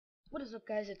What is up,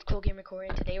 guys? It's Cool Gamer Corey,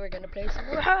 and today we're gonna play some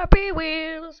more Happy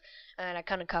Wheels. And I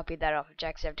kind of copied that off of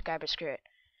Jacksepticeye, but screw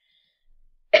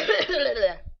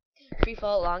it. Free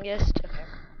fall longest. Okay,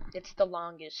 it's the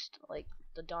longest, like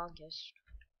the donkest.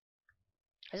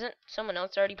 Isn't someone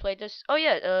else already played this? Oh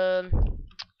yeah,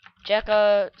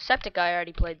 Jacksepticeye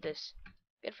already played this.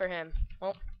 Good for him.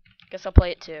 Well, guess I'll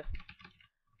play it too.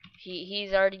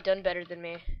 He's already done better than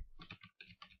me.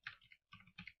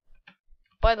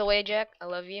 By the way, Jack, I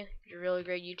love you. You're a really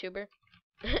great YouTuber.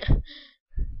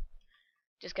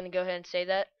 Just gonna go ahead and say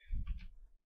that.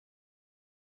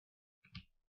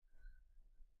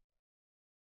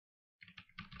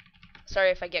 Sorry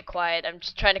if I get quiet. I'm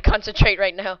just trying to concentrate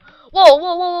right now. Whoa,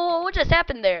 whoa, whoa, whoa, whoa. What just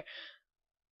happened there?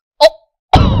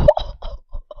 Oh!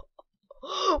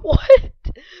 What?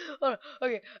 Hold on.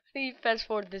 Okay, I need to fast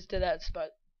forward this to that spot.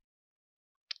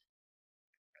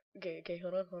 Okay,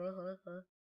 hold on.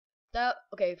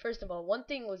 Okay, first of all, one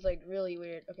thing was like really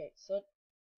weird. Okay, slow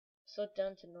it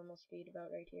down to normal speed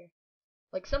about right here.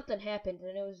 Like something happened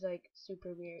and it was like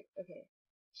super weird. Okay,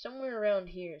 somewhere around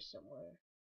here somewhere.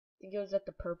 I think it was at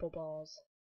the purple balls.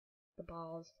 The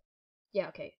balls. Yeah,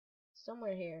 okay.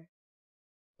 Somewhere here.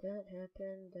 That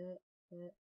happened,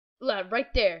 that.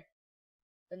 Right there.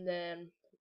 And then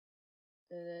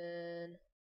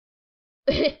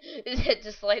it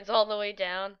just slides all the way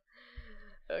down.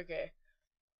 Okay.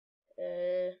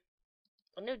 I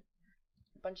know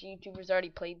a bunch of YouTubers already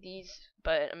played these,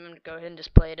 but I'm gonna go ahead and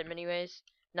just play them anyways.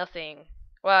 Nothing.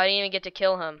 Wow, I didn't even get to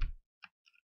kill him.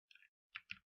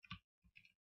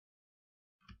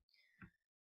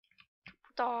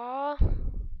 Aww.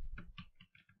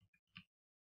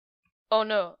 Oh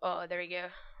no. Oh, there we go.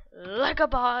 Like a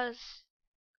boss.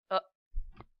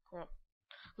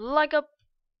 Like a.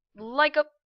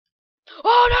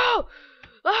 Oh no!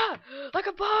 Ah! Like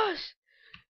a boss!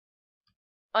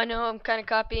 I know I'm kind of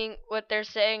copying what they're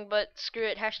saying, but screw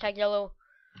it. Hashtag yellow.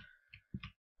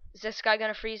 Is this guy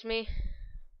gonna freeze me?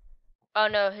 Oh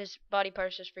no, his body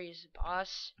parts just freeze.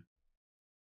 Boss.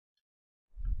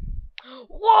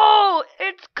 Whoa!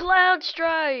 It's Cloud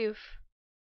Strife!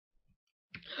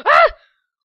 Ah!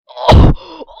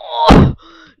 Oh! Oh!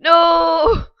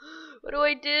 No! What do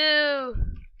I do?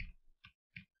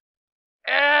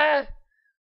 Ah!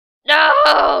 No!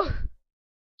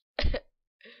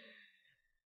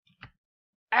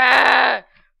 Ah!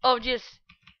 Oh, just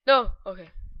no. Okay.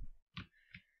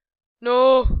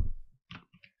 No.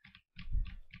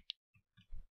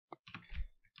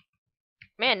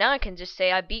 Man, now I can just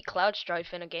say I beat Cloud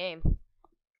Strife in a game.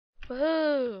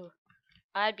 Woohoo!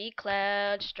 I beat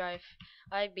Cloud Strife.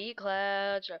 I beat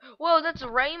Cloud Strife. Whoa, that's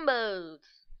rainbows.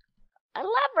 I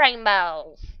love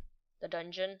rainbows. The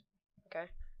dungeon. Okay.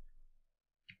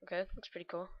 Okay, looks pretty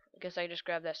cool. I guess I just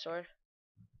grab that sword.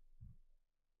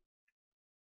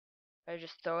 I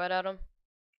just throw it at him.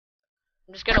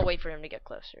 I'm just gonna wait for him to get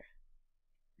closer.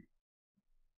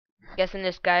 Guessing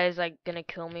this guy is like gonna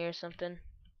kill me or something.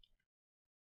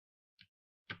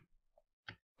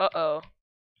 Uh-oh.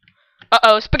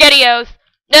 Uh-oh, SpaghettiOs!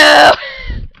 No!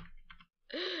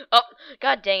 Oh,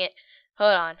 god dang it.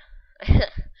 Hold on.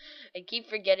 I keep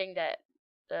forgetting that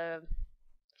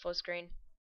full screen.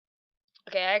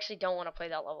 Okay, I actually don't want to play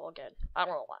that level again. I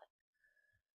don't know why.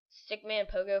 Stickman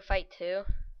Pogo Fight 2.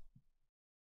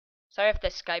 Sorry if the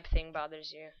Skype thing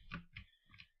bothers you.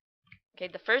 Okay,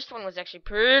 the first one was actually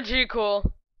pretty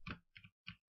cool.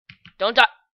 Don't die.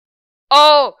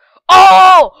 Oh!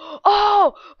 Oh!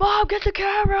 Oh! Mom, get the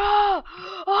camera!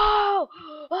 Oh!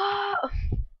 Oh!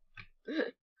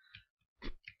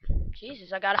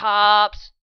 Jesus, I got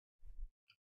hops.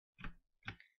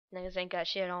 Niggas ain't got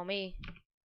shit on me.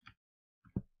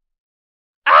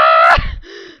 Ah!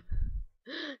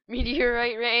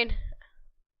 Meteorite rain.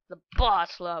 The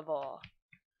boss level.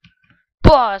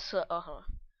 Boss level.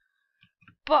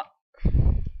 Boss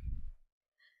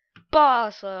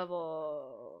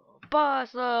level.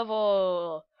 Boss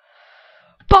level.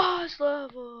 Boss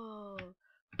level.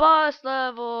 Boss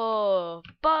level.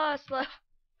 Boss level.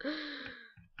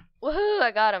 Woohoo,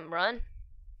 I got him. Run.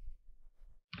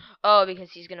 Oh,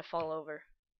 because he's gonna fall over.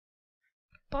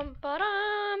 Bum ba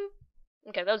dum.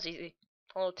 Okay, that was easy.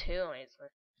 Level 2,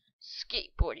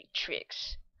 skateboarding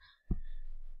tricks.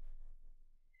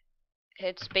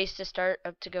 Hit space to start,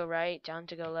 up to go right, down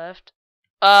to go left.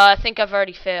 I think I've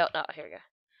already failed. Oh, here we go.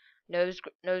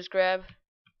 Nose grab.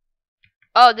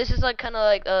 Oh, this is like kind of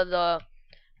like the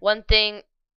one thing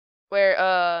where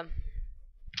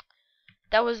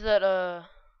that was the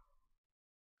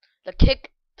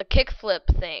kick flip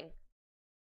thing.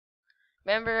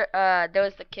 Remember there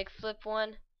was the kick flip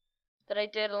one that I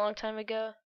did a long time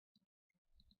ago.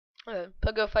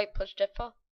 Pogo fight plus jet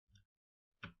fall.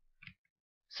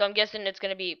 So I'm guessing it's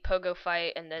gonna be pogo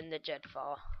fight and then the jet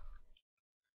fall.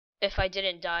 If I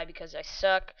didn't die because I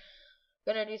suck.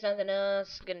 Gonna do something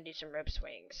else. Gonna do some rip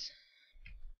swings.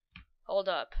 Hold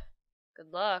up.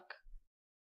 Good luck.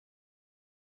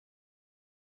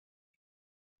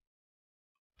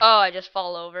 Oh, I just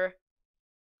fall over.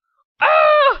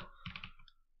 Ah!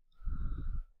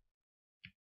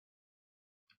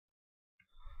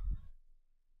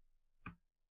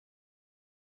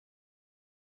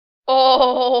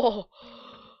 Oh!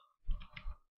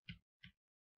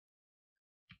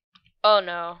 Oh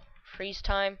no. Freeze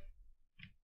time.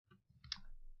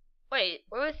 Wait,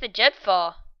 where was the jet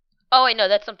fall? Oh wait, no,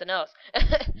 that's something else.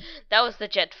 That was the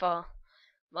jet fall.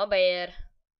 My bad.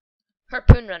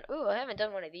 Harpoon run. Ooh, I haven't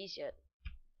done one of these yet.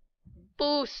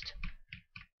 Boost.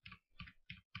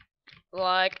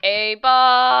 Like a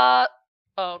bot.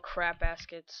 Oh crap,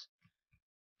 baskets.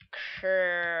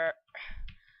 Crap.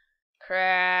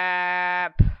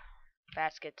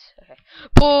 Baskets. Okay.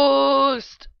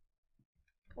 Boost.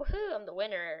 Woohoo! I'm the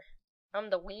winner. I'm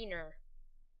the wiener.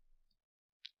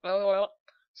 Oh,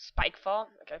 spike fall.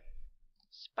 Okay.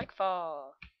 Spike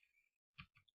fall.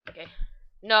 Okay.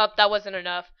 Nope, that wasn't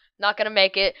enough. Not gonna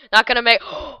make it. Not gonna make.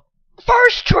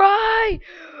 First try.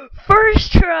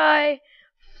 First try.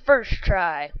 First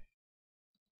try.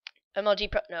 MLG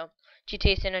Pro. No.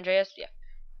 GTA San Andreas. Yeah.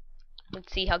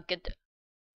 Let's see how good.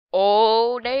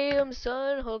 Oh damn,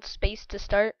 son. Hold space to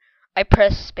start. I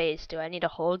press space. Do I need to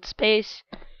hold space?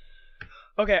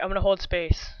 Okay, I'm gonna hold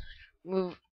space.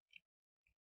 Move.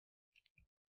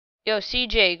 Yo,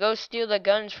 CJ, go steal the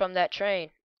guns from that train.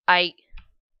 Why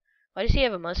does he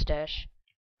have a mustache?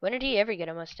 When did he ever get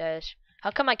a mustache?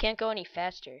 How come I can't go any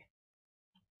faster?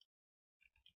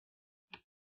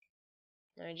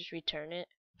 Can I just return it?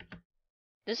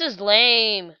 This is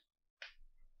lame.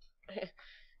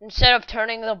 Instead of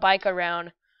turning the bike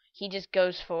around, he just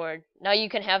goes forward. Now you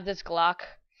can have this Glock.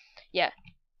 Yeah.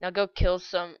 Now go kill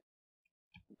some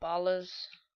ballas.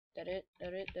 Did it?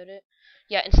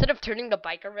 Yeah, instead of turning the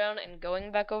bike around and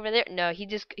going back over there, no, he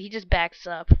just backs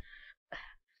up.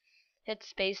 Hit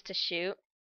space to shoot.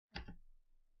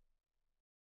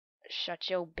 Shut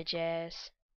your bitch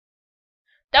ass.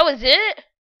 That was it?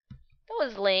 That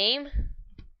was lame.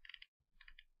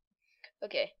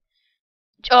 Okay.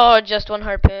 Oh, just one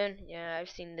harpoon. Yeah, I've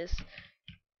seen this.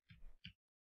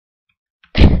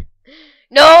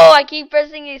 No, I keep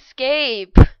pressing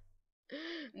escape.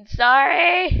 I'm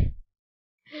sorry.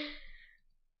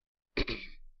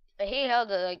 I hate how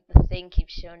the thing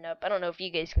keeps showing up. I don't know if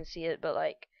you guys can see it, but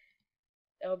like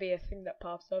that'll be a thing that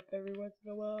pops up every once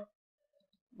in a while.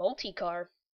 Multi-car.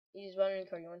 Use running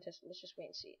car. You want to test? Let's just wait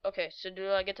and see. Okay, so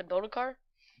do I get to build a car?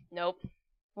 Nope.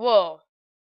 Whoa.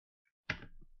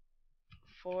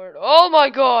 Ford. Oh my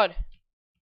god.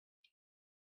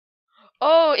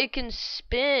 Oh, it can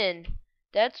spin.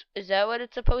 Is that what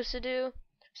it's supposed to do?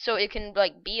 So it can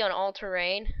like be on all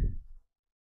terrain.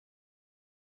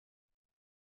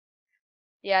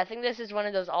 Yeah, I think this is one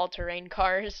of those all-terrain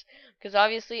cars because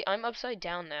obviously I'm upside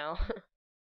down now.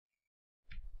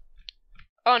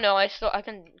 Oh no, I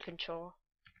can control.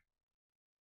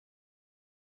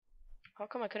 How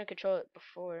come I couldn't control it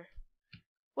before?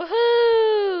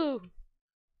 Woohoo!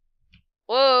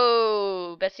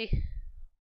 Whoa, Bessie.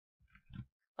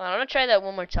 I'm gonna try that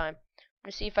one more time. I'm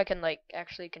gonna see if I can like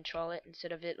actually control it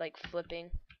instead of it like flipping.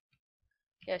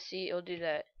 Yeah, see, it'll do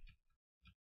that.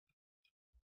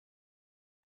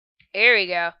 Here we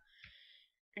go.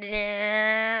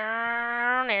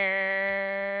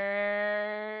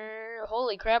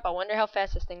 Holy crap, I wonder how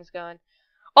fast this thing's going.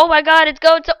 Oh my god, it's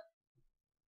going to...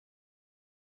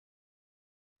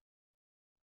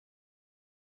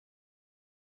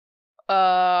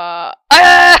 Ah!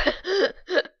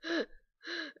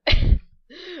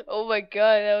 Oh my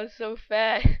god, that was so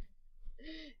fast.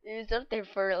 It was up there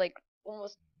for like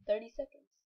almost 30 seconds.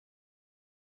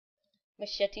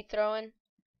 Machete throwing.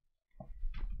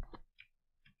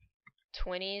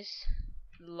 20s.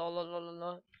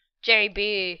 Lololololo. Jerry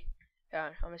B. Yeah,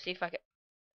 I'm gonna see if I can.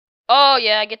 Oh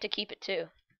yeah, I get to keep it too.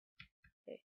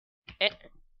 Eh.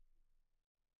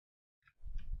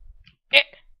 Eh.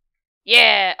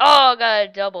 Yeah. Oh, got a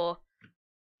double.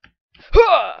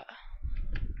 Huh.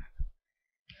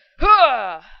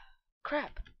 Huh.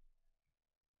 Crap.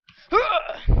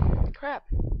 Huh. Crap.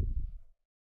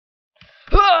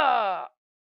 Huh.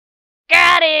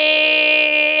 Got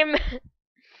him.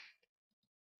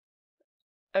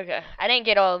 Okay, I didn't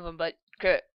get all of them, but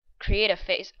create a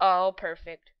face. Oh,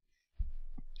 perfect.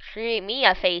 Create me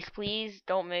a face, please.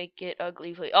 Don't make it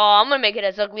ugly, please. Oh, I'm gonna make it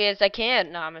as ugly as I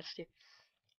can. No, I'm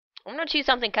gonna choose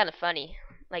something kind of funny,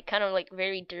 like kind of like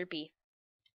very derpy.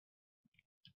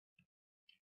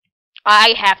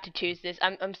 I have to choose this.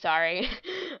 I'm sorry.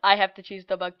 I have to choose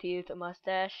the buck teeth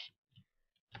mustache.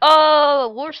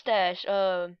 Oh, Warstache.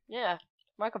 Yeah,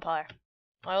 Markiplier.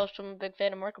 I also am a big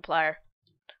fan of Markiplier.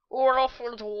 Or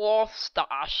for the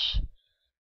Warstache.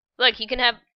 Look, you can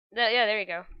have that. Yeah, there you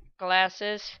go.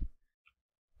 Glasses.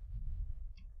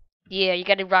 Yeah, you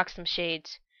gotta rock some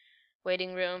shades.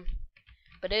 Waiting room.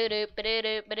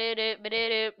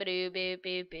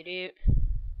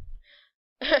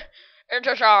 It's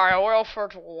a sorry,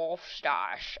 Wilford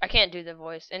Wolfstache. I can't do the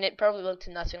voice, and it probably looked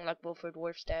nothing like Wilford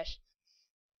Wolfstache.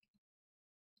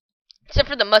 Except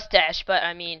for the mustache, but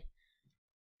I mean.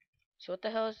 So what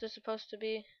the hell is this supposed to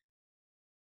be?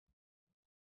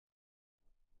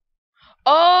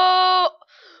 Oh!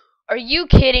 Are you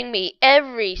kidding me?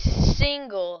 Every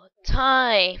single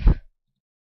time.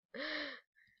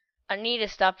 I need to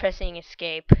stop pressing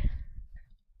escape.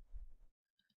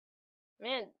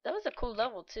 Man, that was a cool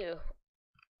level too.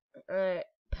 Alright,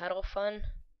 paddle fun.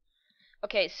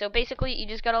 Okay, so basically you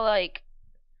just gotta like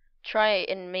try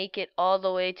and make it all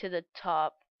the way to the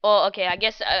top. Oh, okay, I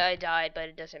guess I died, but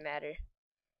it doesn't matter.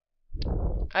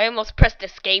 I almost pressed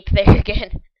escape there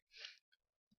again.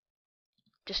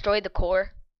 Destroy the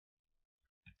core.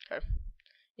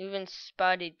 You've been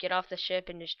spotted. Get off the ship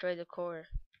and destroy the core.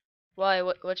 Why?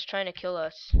 What's trying to kill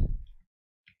us?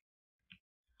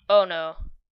 Oh no.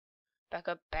 Back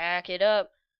up. Back it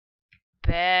up.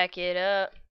 Back it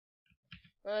up.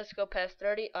 Let's go past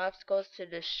 30 obstacles to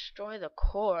destroy the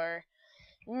core.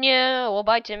 No. Well,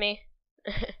 bye, Timmy.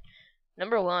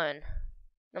 Number 1.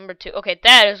 Number 2. Okay,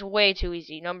 that is way too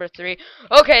easy. Number 3.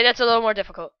 Okay, that's a little more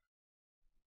difficult.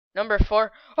 Number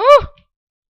 4. Oh!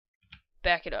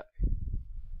 Back it up.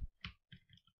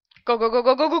 Go, go, go,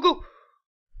 go, go, go, go!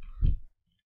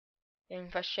 Getting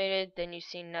frustrated, then you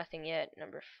see nothing yet.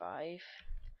 Number 5.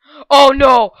 Oh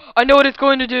no! I know what it's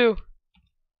going to do!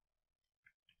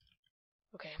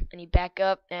 Okay, I need back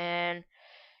up and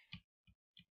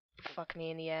fuck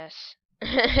me in the ass.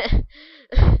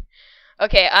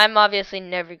 Okay, I'm obviously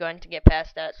never going to get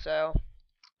past that, so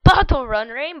Battle Run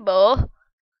Rainbow.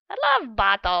 I love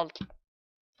battles.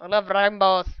 I love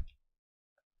rainbows.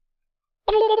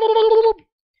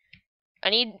 I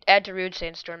need add to Rude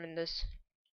Sandstorm in this.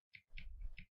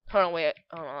 Hold on, wait.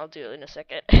 Hold on, I'll do it in a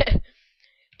second.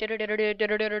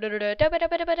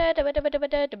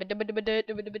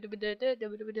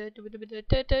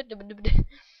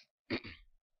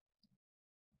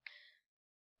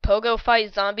 Pogo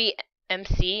fight zombie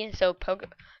MC. So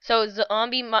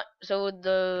zombie. So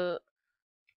the.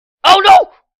 Oh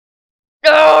no!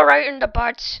 No, right in the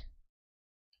butt.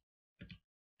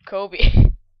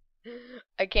 Kobe.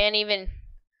 I can't even.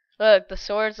 Look, the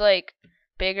sword's like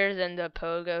bigger than the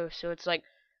pogo, so it's like.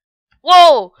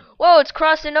 Whoa! Whoa, it's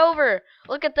crossing over!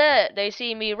 Look at that! They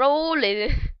see me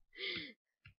rolling!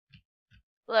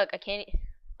 Look, I can't.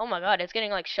 Oh my god, it's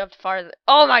getting like shoved farther.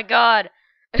 Oh my god!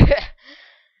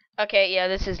 Okay, yeah,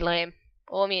 this is lame.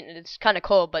 Well, I mean, it's kind of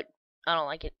cool, but I don't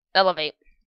like it. Elevate.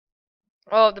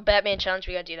 Oh, the Batman challenge,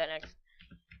 we gotta do that next.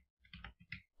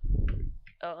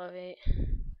 Elevate.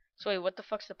 So wait, what the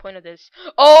fuck's the point of this?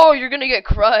 Oh, you're gonna get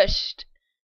crushed!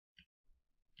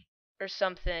 Or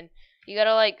something. You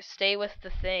gotta, like, stay with the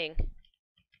thing.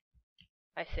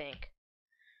 I think.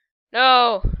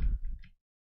 No!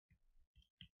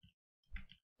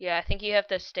 Yeah, I think you have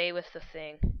to stay with the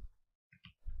thing.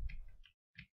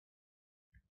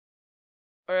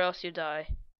 Or else you die.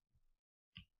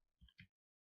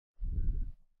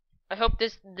 I hope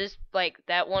this like,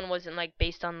 that one wasn't, like,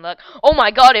 based on luck. Oh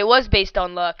my god, it was based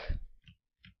on luck!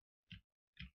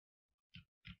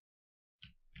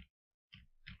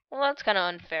 Well, that's kind of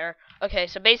unfair. Okay,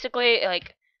 so basically,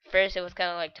 like, first it was kind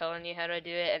of like telling you how to do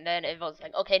it, and then it was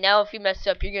like, okay, now if you mess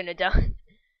up, you're gonna die.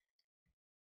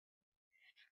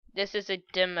 This is a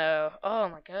demo. Oh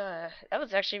my god, that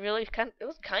was actually really it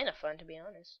was kind of fun, to be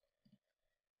honest.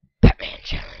 Batman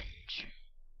challenge.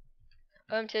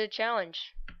 Welcome to the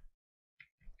challenge.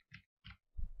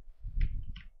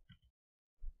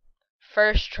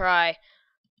 First try.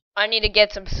 I need to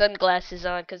get some sunglasses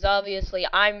on, because obviously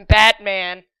I'm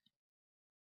Batman.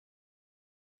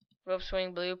 Rope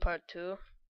Swing Blue Part 2.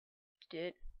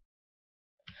 Did.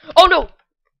 Oh no!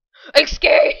 I'm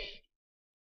scared!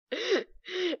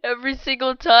 Every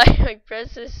single time I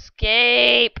press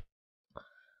escape.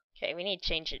 Okay, we need to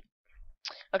change it.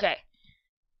 Okay,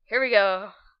 here we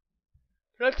go.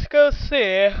 Let's go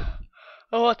see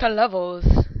what levels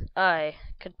I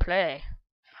could play.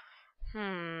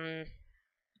 I'm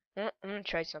gonna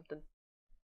try something.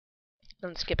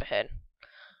 Don't skip ahead.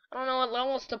 I don't know what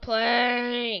levels to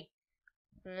play.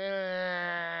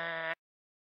 Maybe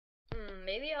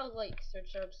maybe I'll like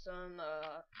search up some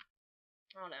I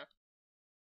don't know.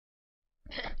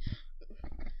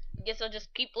 I guess I'll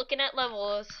just keep looking at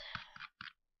levels.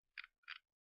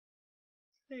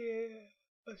 Yeah,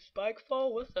 a spike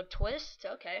fall with a twist?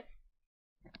 Okay.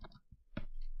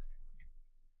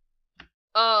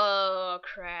 Oh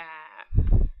crap.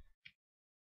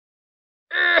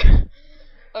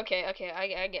 Okay, I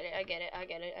get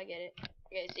it.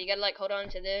 Okay, so you gotta like hold on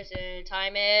to this and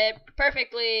time it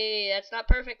perfectly. That's not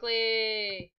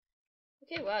perfectly.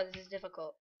 Okay, wow, this is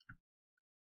difficult.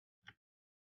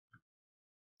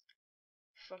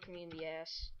 Fuck me in the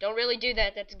ass. Don't really do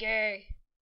that, that's gay.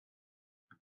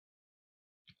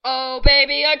 Oh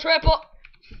baby, a triple!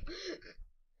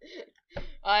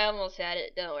 I almost had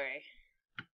it, don't worry.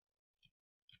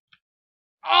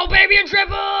 Oh baby, a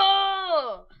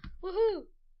triple! Woohoo!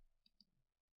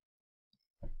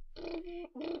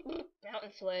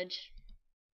 Mountain sledge.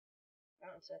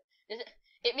 Mountain sledge.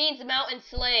 It means mountain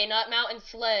sleigh, not mountain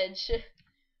sledge.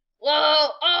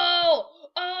 Whoa! Oh!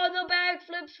 Oh, the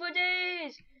backflips for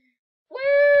days!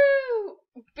 Woo!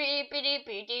 Beep beep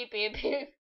beep beep beep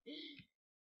beep.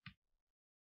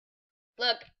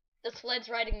 Look, the sled's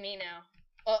riding me now.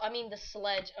 Oh, I mean the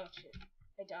sledge. Oh shit,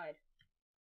 I died.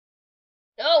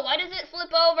 No, why does it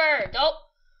flip over? Don't.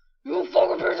 You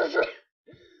fucking piece of shit.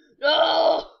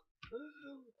 No!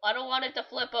 I don't want it to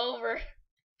flip over.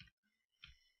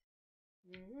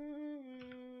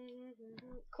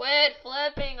 Quit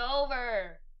flipping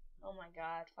over! Oh my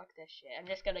god, fuck this shit. I'm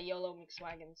just gonna YOLO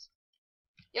McSwaggins.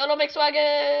 YOLO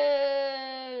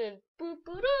McSwaggin! Boop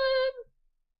boop boop!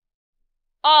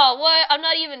 Oh, what? I'm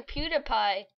not even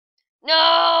PewDiePie.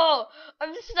 No!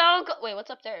 I'm so wait, what's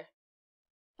up there?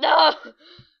 No!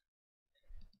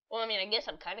 Well, I mean, I guess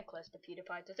I'm kind of close to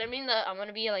PewDiePie. Does that mean that I'm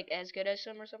gonna be like as good as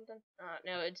him or something?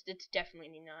 No, it's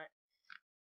definitely not.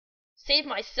 Save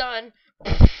my son.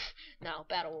 No,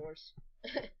 Battle Wars.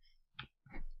 Okay.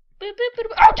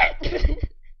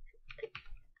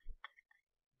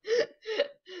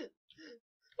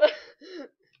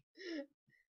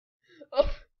 Oh,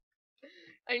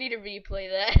 I need to replay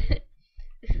that.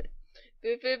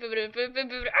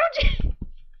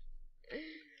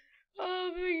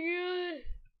 Oh my god.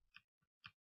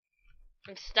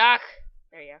 I'm stuck.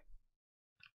 There you go.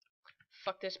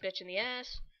 Fuck this bitch in the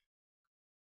ass.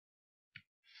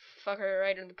 Fuck her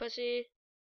right in the pussy.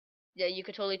 Yeah, you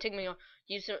could totally take me on.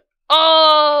 Use some.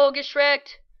 Oh, get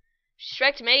Shrek'd.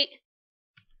 Shrek'd, mate.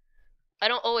 I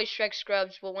don't always Shrek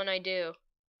scrubs, but when I do,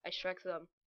 I Shrek them.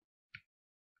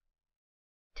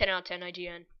 10 out of 10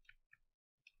 IGN.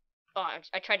 Oh,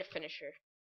 I tried to finish her.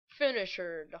 Finish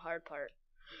her, the hard part.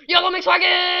 YOLO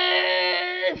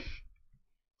McSwaggin!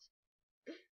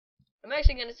 I'm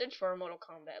actually gonna search for a Mortal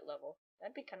Kombat level.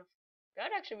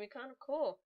 That'd actually be kind of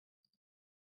cool.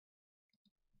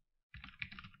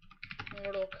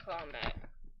 Mortal Kombat.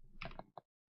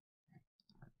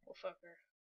 Well, fuck her.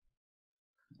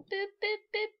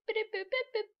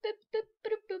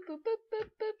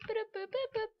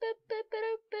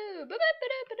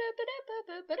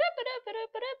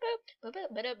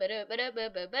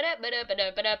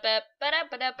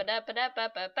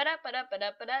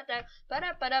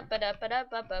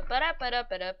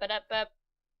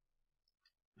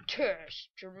 Test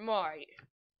your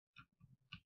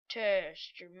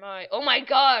might. Oh my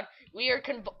god, we are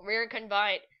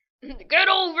combined. Get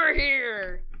over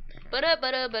here. I'm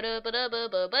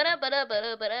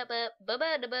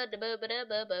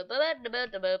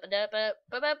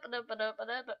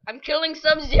killing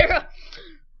Sub-Zero.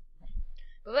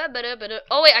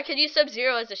 Oh wait, I could use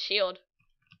Sub-Zero as a shield.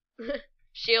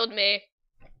 Shield me.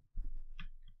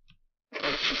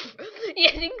 Yeah,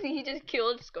 I think he just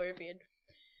killed Scorpion.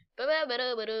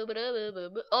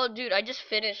 Oh dude, I just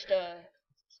finished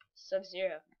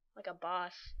Sub-Zero. Like a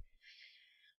boss.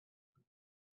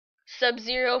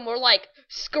 Sub-Zero, more like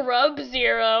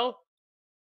Scrub-Zero.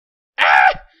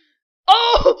 Ah!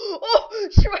 Oh! Oh!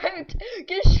 Shrek'd!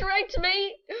 Get Shrek'd,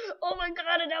 mate! Oh my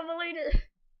god, an emulator!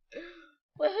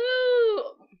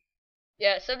 Woohoo!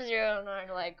 Yeah, Sub-Zero and I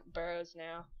are like bros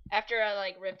now. After I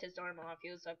like ripped his arm off, he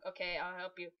was like, okay, I'll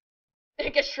help you.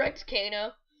 Get Shrek'd,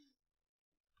 Kano.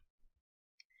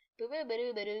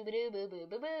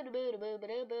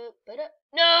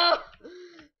 No!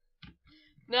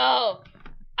 No!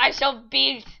 I shall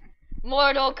beat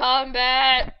Mortal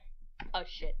Kombat! Oh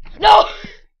shit. No!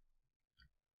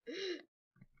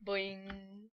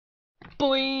 Boing.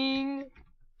 Boing.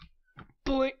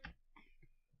 Boing.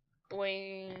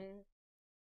 Boing.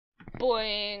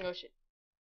 Boing. Oh shit.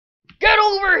 Get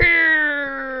over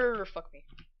here! Fuck me.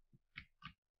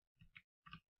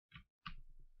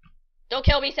 Don't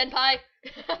kill me, senpai!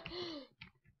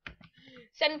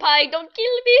 Senpai, don't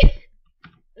kill me!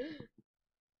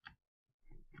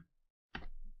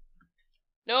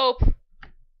 Nope.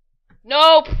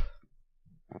 Nope!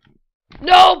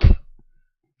 Nope!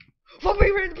 Fuck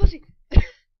me right in the pussy!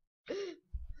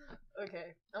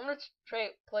 Okay, I'm gonna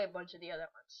play a bunch of the other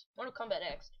ones. Mortal Kombat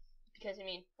X. Because, I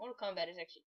mean, Mortal Kombat is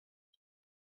actually...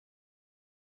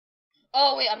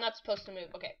 Oh, wait, I'm not supposed to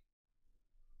move. Okay.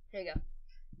 Here you go.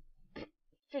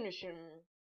 Finish him.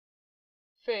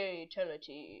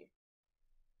 Fatality.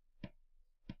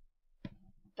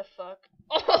 The fuck?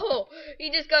 Oh!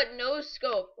 He just got no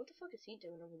scope. What the fuck is he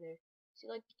doing over there? Is he,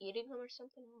 like, eating him or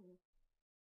something? I don't know.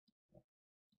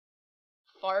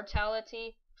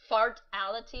 Fartality?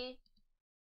 Fartality?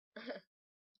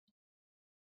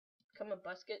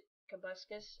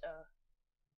 Kabuscus?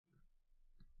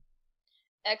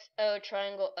 XO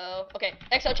triangle O. Okay,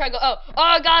 XO triangle O. Oh,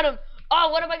 I got him! Oh,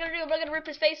 what am I gonna do? Am I gonna rip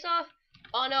his face off?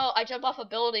 Oh no, I jump off a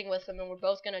building with him and we're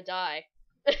both gonna die.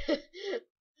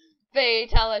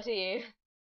 Fatality.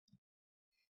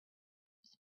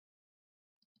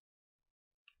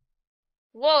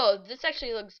 Whoa, this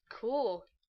actually looks cool.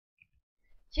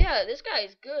 Yeah, this guy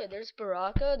is good. There's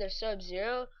Baraka, there's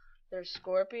Sub-Zero, there's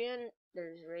Scorpion,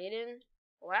 there's Raiden.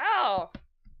 Wow.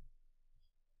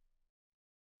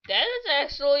 That is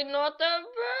actually not that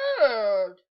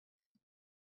bad.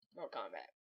 Mortal Kombat.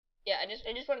 Yeah, I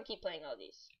just want to keep playing all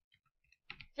these.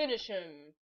 Finish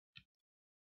him.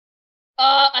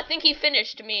 I think he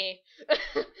finished me.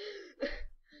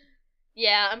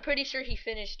 Yeah, I'm pretty sure he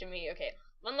finished me. Okay,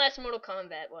 one last Mortal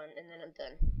Kombat one, and then I'm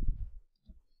done.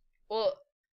 Well,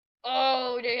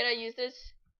 oh, can I use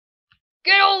this?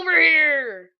 Get over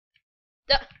here!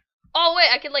 Oh wait,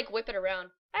 I can like whip it around.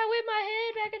 I whip my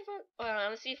head back and forth. Hold on, I'm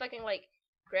gonna see if I can like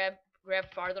grab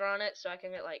farther on it so I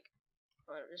can get like,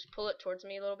 just pull it towards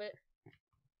me a little bit.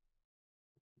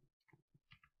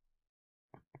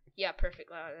 Yeah, perfect.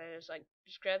 I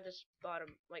just grab this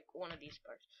bottom, like one of these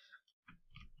parts.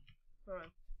 Hold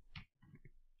on.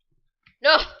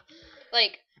 No,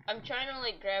 like I'm trying to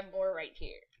like grab more right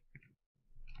here.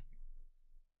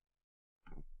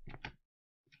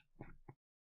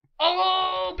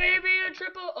 Oh baby, a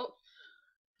triple. Oh.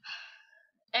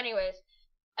 Anyways,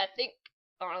 I think.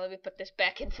 Oh, let me put this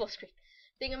back in full screen.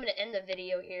 I think I'm gonna end the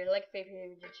video here. Like, if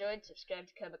you enjoyed, subscribe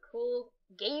to become a cool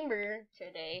gamer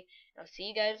today. I'll see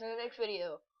you guys in the next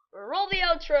video. Roll the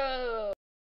outro!